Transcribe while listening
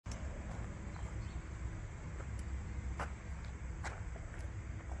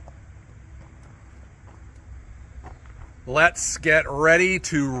Let's get ready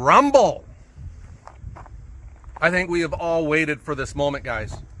to rumble. I think we have all waited for this moment,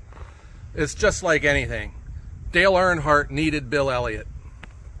 guys. It's just like anything. Dale Earnhardt needed Bill Elliott.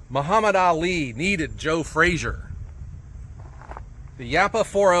 Muhammad Ali needed Joe Frazier. The Japa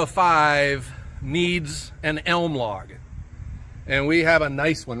 405 needs an elm log. And we have a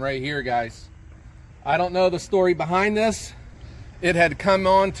nice one right here, guys. I don't know the story behind this. It had come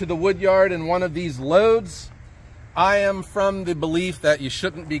on to the wood yard in one of these loads. I am from the belief that you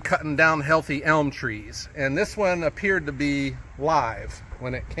shouldn't be cutting down healthy elm trees. And this one appeared to be live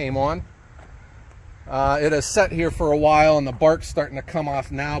when it came on. It has sat here for a while and the bark's starting to come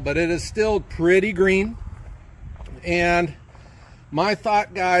off now, but it is still pretty green. And my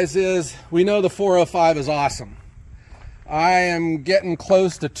thought, guys, is we know the 405 is awesome. I am getting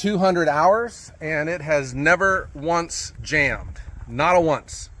close to 200 hours and it has never once jammed. Not a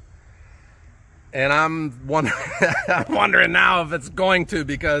once. And I'm wondering now if it's going to,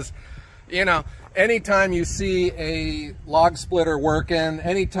 because, you know, anytime you see a log splitter working,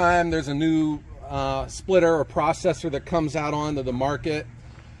 anytime there's a new splitter or processor that comes out onto the market,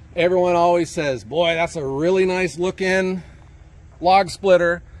 everyone always says, boy, that's a really nice looking log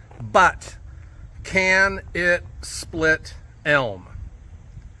splitter, but can it split elm?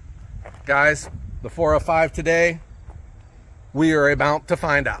 Guys, the 405 today, we are about to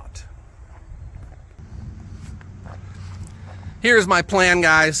find out. Here's my plan,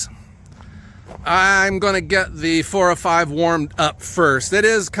 guys. I'm going to get the 405 warmed up first. It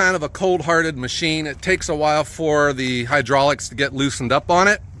is kind of a cold-hearted machine. It takes a while for the hydraulics to get loosened up on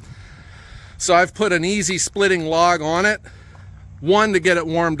it. So I've put an easy splitting log on it. One, to get it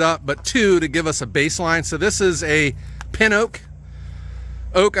warmed up, but two, to give us a baseline. So this is a pin oak.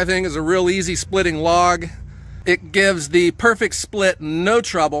 Oak, I think, is a real easy splitting log. It gives the perfect split, no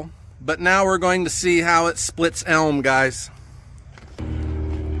trouble. But now we're going to see how it splits elm, guys.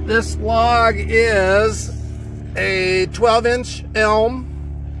 This log is a 12-inch elm.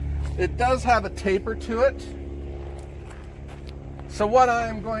 It does have a taper to it. So what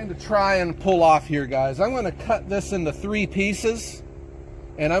I'm going to try and pull off here, guys, I'm going to cut this into 3 pieces,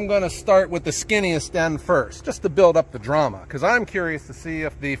 and I'm going to start with the skinniest end first, just to build up the drama, because I'm curious to see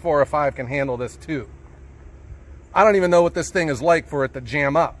if the 405 can handle this too. I don't even know what this thing is like for it to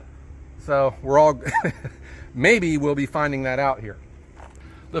jam up. So we're all, maybe we'll be finding that out here.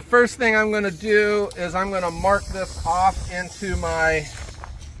 The first thing I'm going to do is I'm going to mark this off into my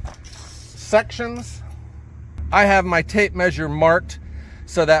sections. I have my tape measure marked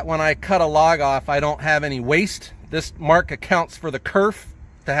so that when I cut a log off, I don't have any waste. This mark accounts for the kerf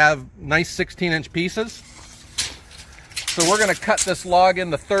to have nice 16-inch pieces. So we're going to cut this log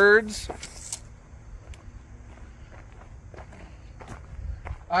into thirds.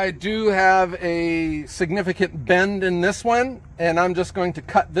 I do have a significant bend in this one, and I'm just going to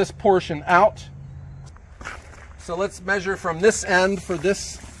cut this portion out. So let's measure from this end for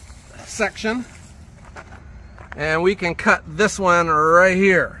this section. And we can cut this one right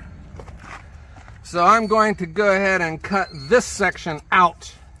here. So I'm going to go ahead and cut this section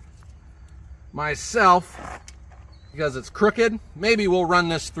out myself because it's crooked. Maybe we'll run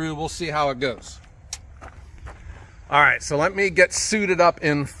this through, we'll see how it goes. All right, so let me get suited up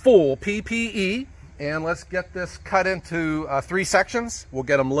in full PPE and let's get this cut into 3 sections. We'll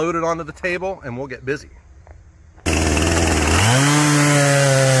get them loaded onto the table and we'll get busy.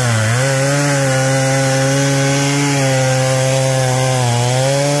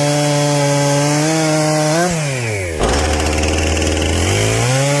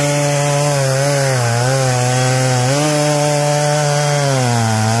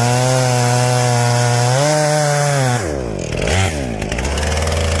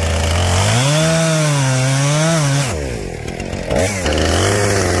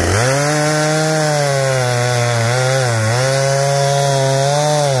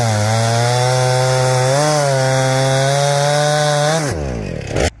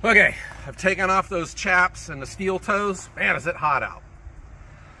 Okay, I've taken off those chaps and the steel toes. Man, is it hot out.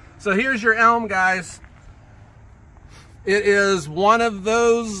 So here's your elm, guys. It is one of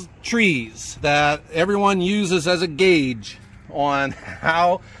those trees that everyone uses as a gauge on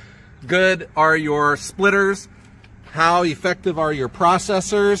how good are your splitters, how effective are your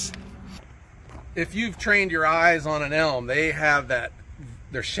processors. If you've trained your eyes on an elm, they have that,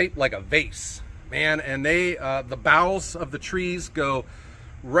 they're shaped like a vase, man, and they, the boughs of the trees go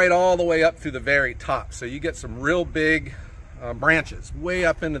right all the way up through the very top. So you get some real big branches way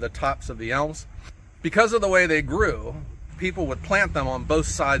up into the tops of the elms. Because of the way they grew, people would plant them on both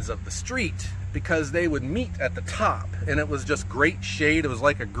sides of the street because they would meet at the top and it was just great shade. It was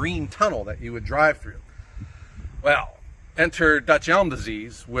like a green tunnel that you would drive through. Well, enter Dutch elm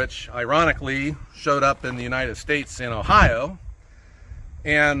disease, which ironically showed up in the United States in Ohio.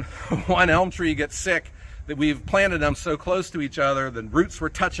 And one elm tree gets sick, that we've planted them so close to each other, the roots were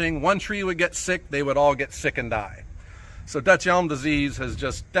touching, one tree would get sick, they would all get sick and die. So Dutch elm disease has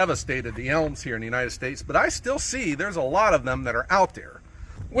just devastated the elms here in the United States, but I still see there's a lot of them that are out there,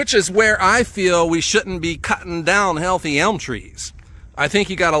 which is where I feel we shouldn't be cutting down healthy elm trees. I think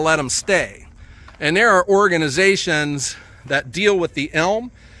you got to let them stay. And there are organizations that deal with the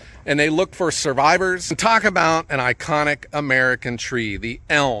elm, and they look for survivors. And talk about an iconic American tree, the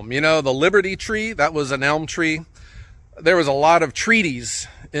elm. You know, the Liberty tree, that was an elm tree. There was a lot of treaties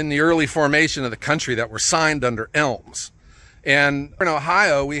in the early formation of the country that were signed under elms. And in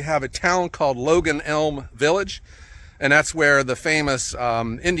Ohio, we have a town called Logan Elm Village, and that's where the famous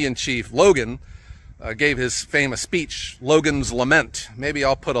Indian chief Logan gave his famous speech, Logan's Lament. Maybe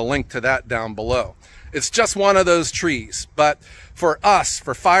I'll put a link to that down below. It's just one of those trees, but for us,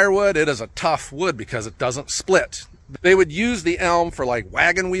 for firewood, it is a tough wood because it doesn't split. They would use the elm for like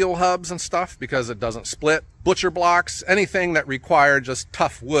wagon wheel hubs and stuff because it doesn't split. Butcher blocks, anything that required just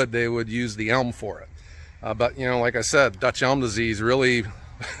tough wood, they would use the elm for it. But you know, like I said, Dutch elm disease really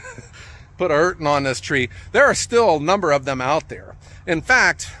put a hurting on this tree. There are still a number of them out there. In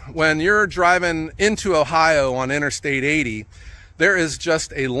fact, when you're driving into Ohio on Interstate 80, there is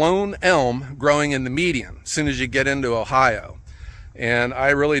just a lone elm growing in the median as soon as you get into Ohio. And I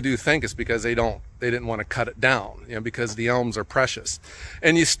really do think it's because they didn't want to cut it down, you know, because the elms are precious.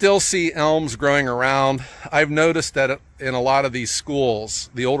 And you still see elms growing around. I've noticed that in a lot of these schools,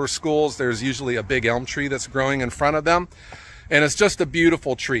 the older schools, there's usually a big elm tree that's growing in front of them. And it's just a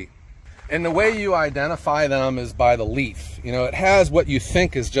beautiful tree. And the way you identify them is by the leaf. You know, it has what you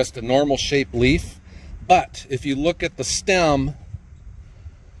think is just a normal shaped leaf. But if you look at the stem,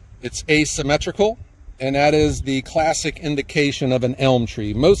 it's asymmetrical, and that is the classic indication of an elm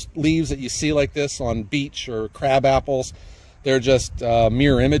tree. Most leaves that you see like this on beech or crab apples, they're just a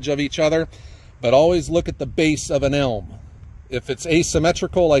mirror image of each other. But always look at the base of an elm. If it's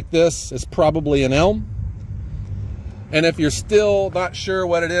asymmetrical like this, it's probably an elm. And if you're still not sure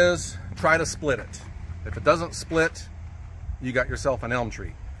what it is, try to split it. If it doesn't split, you got yourself an elm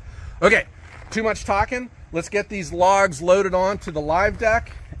tree. Okay, too much talking. Let's get these logs loaded onto the live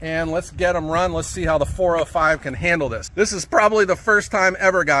deck and let's get them run. Let's see how the 405 can handle this. This is probably the first time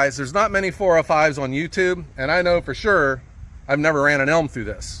ever, guys. There's not many 405s on YouTube, and I know for sure I've never ran an elm through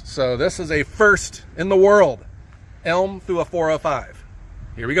this. So this is a first in the world, elm through a 405.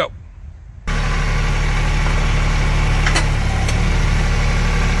 Here we go.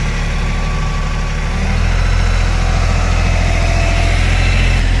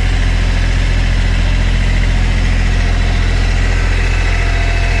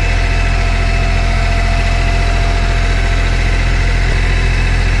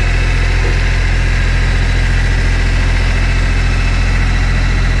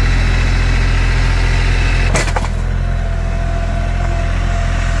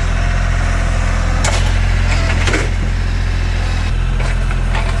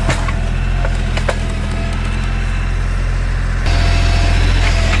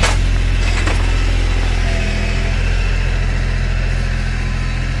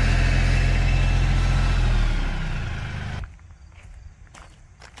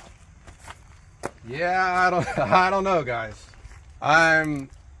 Yeah, I don't know, guys.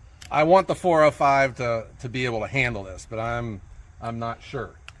 I want the 405 to be able to handle this, but I'm not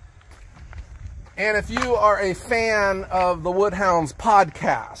sure. And if you are a fan of the Hounds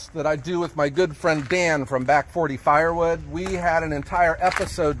podcast that I do with my good friend Dan from Back 40 Firewood, we had an entire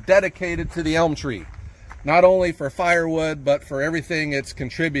episode dedicated to the elm tree. Not only for firewood, but for everything it's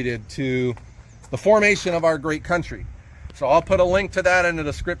contributed to the formation of our great country. So I'll put a link to that in the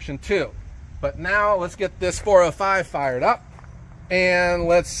description too. But now let's get this 405 fired up and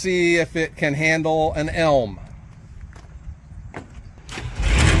let's see if it can handle an elm.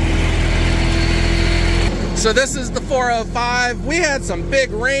 So this is the 405. We had some big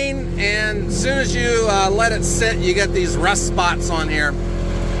rain, and as soon as you let it sit, you get these rust spots on here.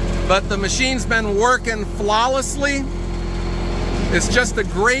 But the machine's been working flawlessly. It's just a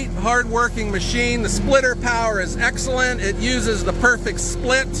great, hard-working machine. The splitter power is excellent. It uses the perfect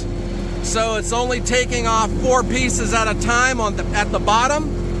split. So it's only taking off 4 pieces at a time at the bottom.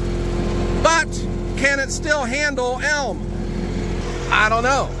 But can it still handle elm? I don't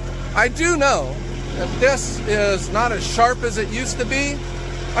know. I do know that this is not as sharp as it used to be.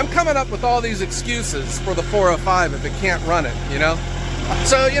 I'm coming up with all these excuses for the 405 if it can't run it, you know?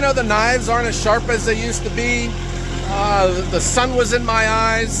 So, you know, the knives aren't as sharp as they used to be. The sun was in my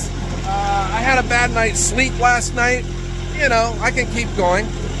eyes. I had a bad night's sleep last night. you know, I can keep going.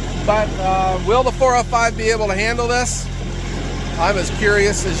 But will the 405 be able to handle this? I'm as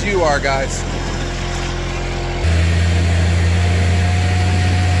curious as you are, guys.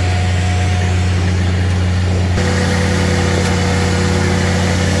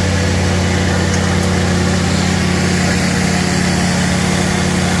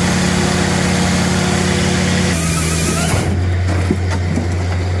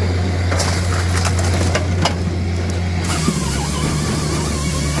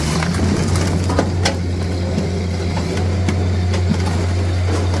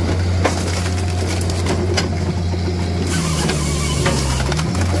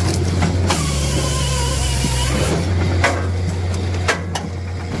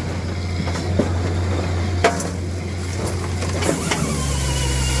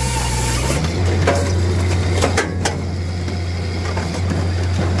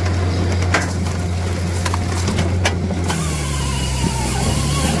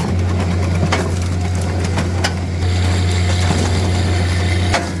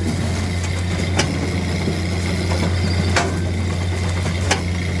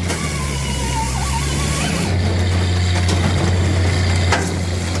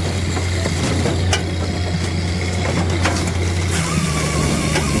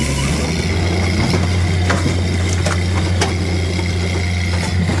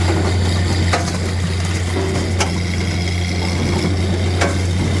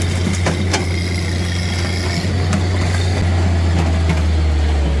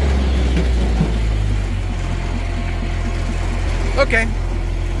 Okay,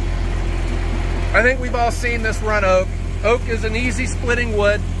 I think we've all seen this run oak. Oak is an easy splitting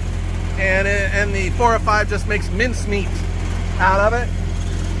wood, and the 405 just makes mincemeat out of it.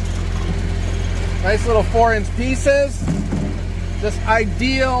 Nice little 4-inch pieces, just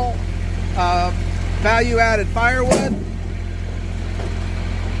ideal value-added firewood.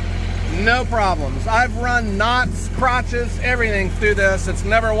 No problems. I've run knots, crotches, everything through this. It's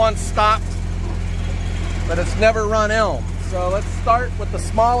never once stopped, but it's never run elm. So let's start with the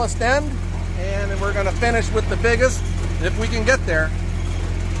smallest end, and we're going to finish with the biggest, if we can get there.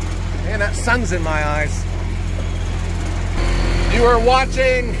 Man, that sun's in my eyes. You are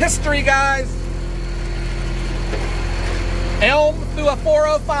watching history, guys. Elm through a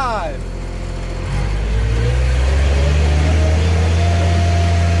 405.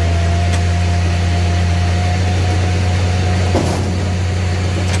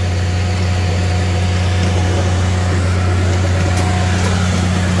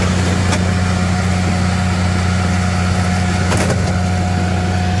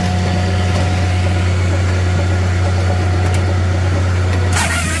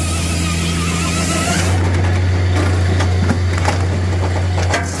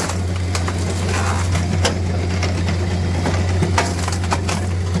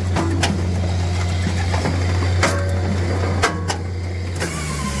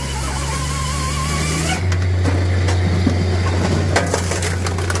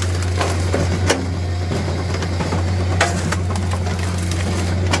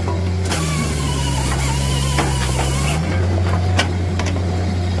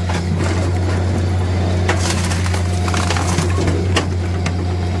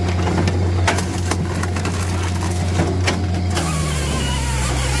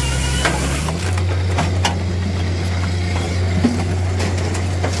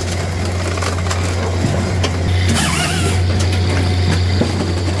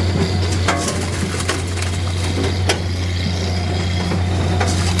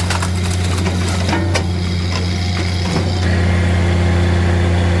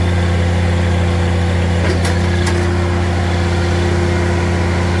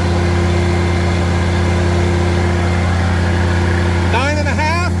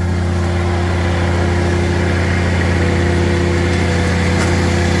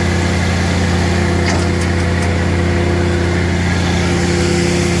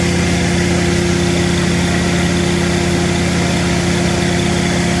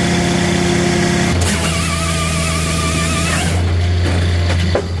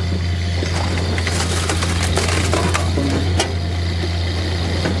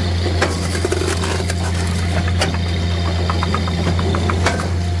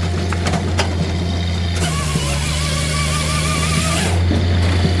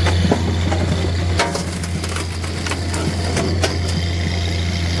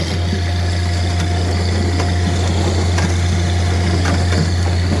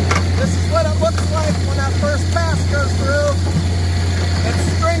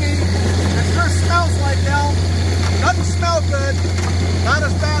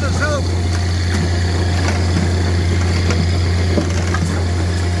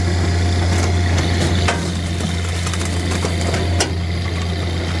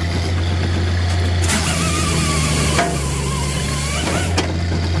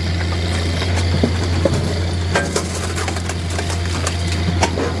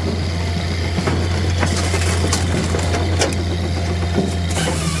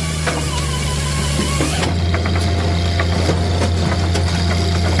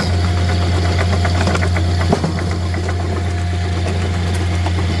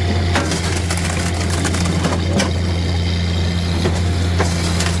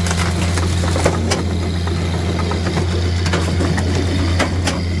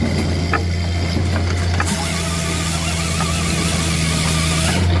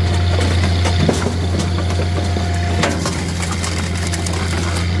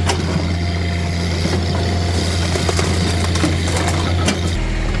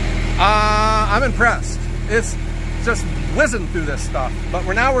 I'm impressed. It's just whizzing through this stuff. But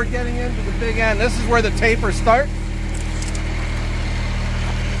now we're getting into the big end. This is where the taper starts.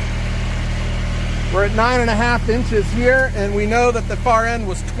 We're at 9.5 inches here, and we know that the far end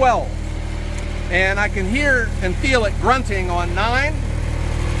was 12. And I can hear and feel it grunting on 9,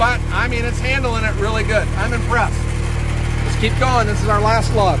 but I mean, it's handling it really good. I'm impressed. Let's keep going. This is our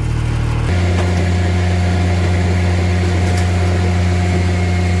last log.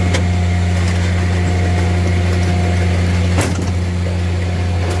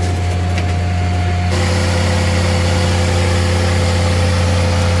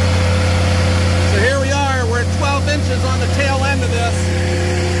 On the tail end of this.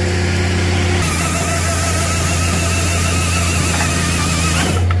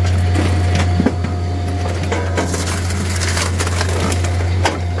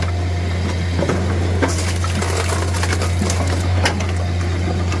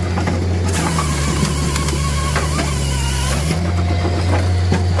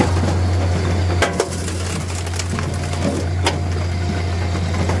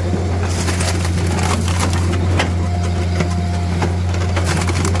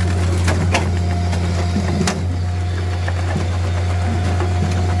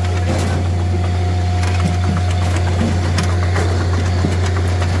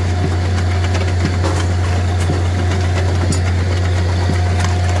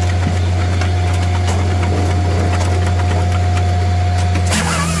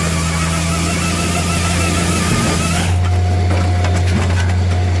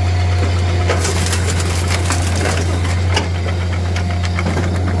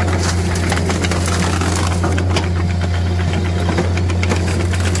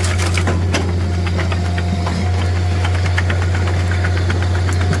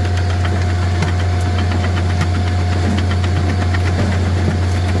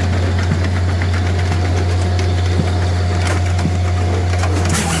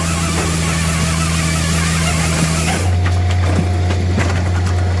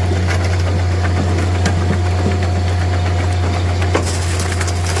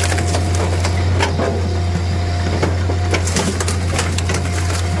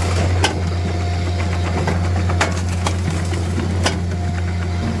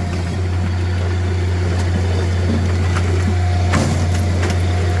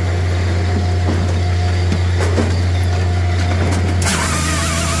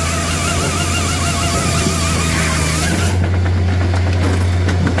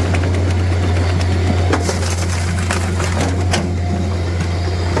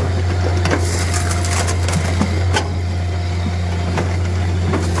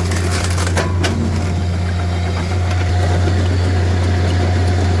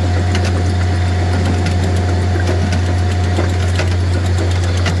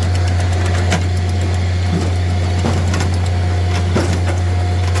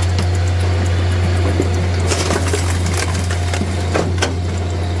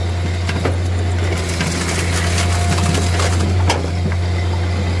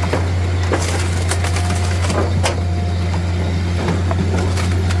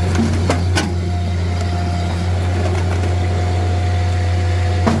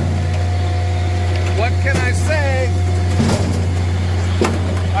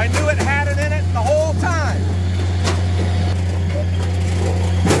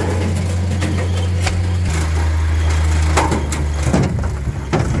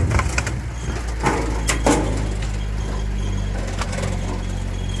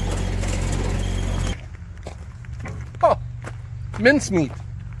 mincemeat.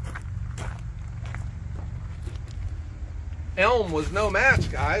 Elm was no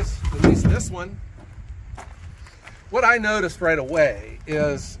match, guys, at least this one. What I noticed right away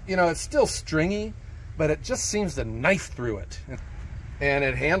is, you know, it's still stringy, but it just seems to knife through it. And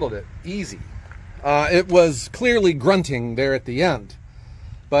it handled it easy. It was clearly grunting there at the end,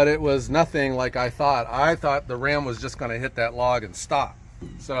 but it was nothing like I thought. I thought the ram was just going to hit that log and stop.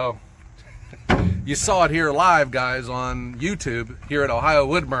 So you saw it here live, guys, on YouTube here at Ohio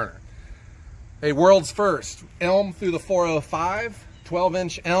Woodburner. A world's first elm through the 405,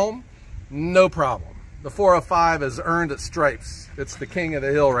 12-inch elm, no problem. The 405 has earned its stripes. It's the king of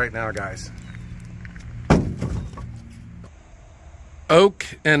the hill right now, guys. Oak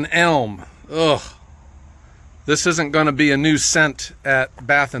and elm. Ugh. This isn't going to be a new scent at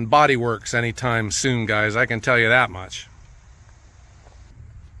Bath and Body Works anytime soon, guys. I can tell you that much.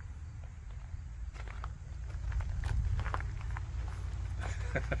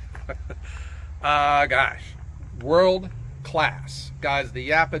 Gosh, world class. Guys, the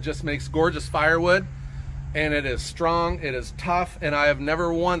Japa just makes gorgeous firewood. and it is strong, it is tough, and I have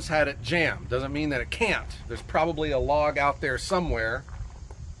never once had it jam. Doesn't mean that it can't. There's probably a log out there somewhere,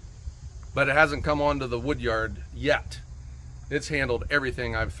 but it hasn't come onto the wood yard yet. It's handled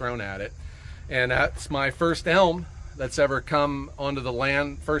everything I've thrown at it, and that's my first elm that's ever come onto the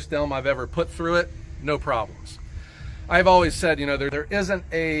land, first elm I've ever put through it, no problems. I've always said, you know, there isn't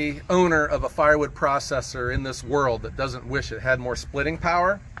a owner of a firewood processor in this world that doesn't wish it had more splitting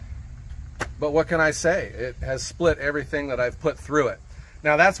power. But what can I say? It has split everything that I've put through it.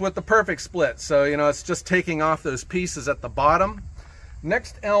 Now that's with the perfect split. So, you know, it's just taking off those pieces at the bottom.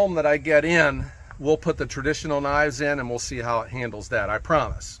 Next elm that I get in, we'll put the traditional knives in and we'll see how it handles that, I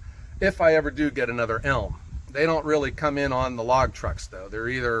promise. If I ever do get another elm. They don't really come in on the log trucks though. They're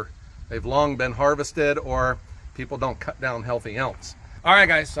either, they've long been harvested or people don't cut down healthy elms. All right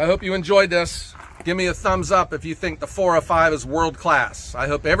guys, I hope you enjoyed this. Give me a thumbs up if you think the 405 is world class. I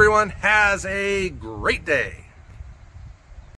hope everyone has a great day.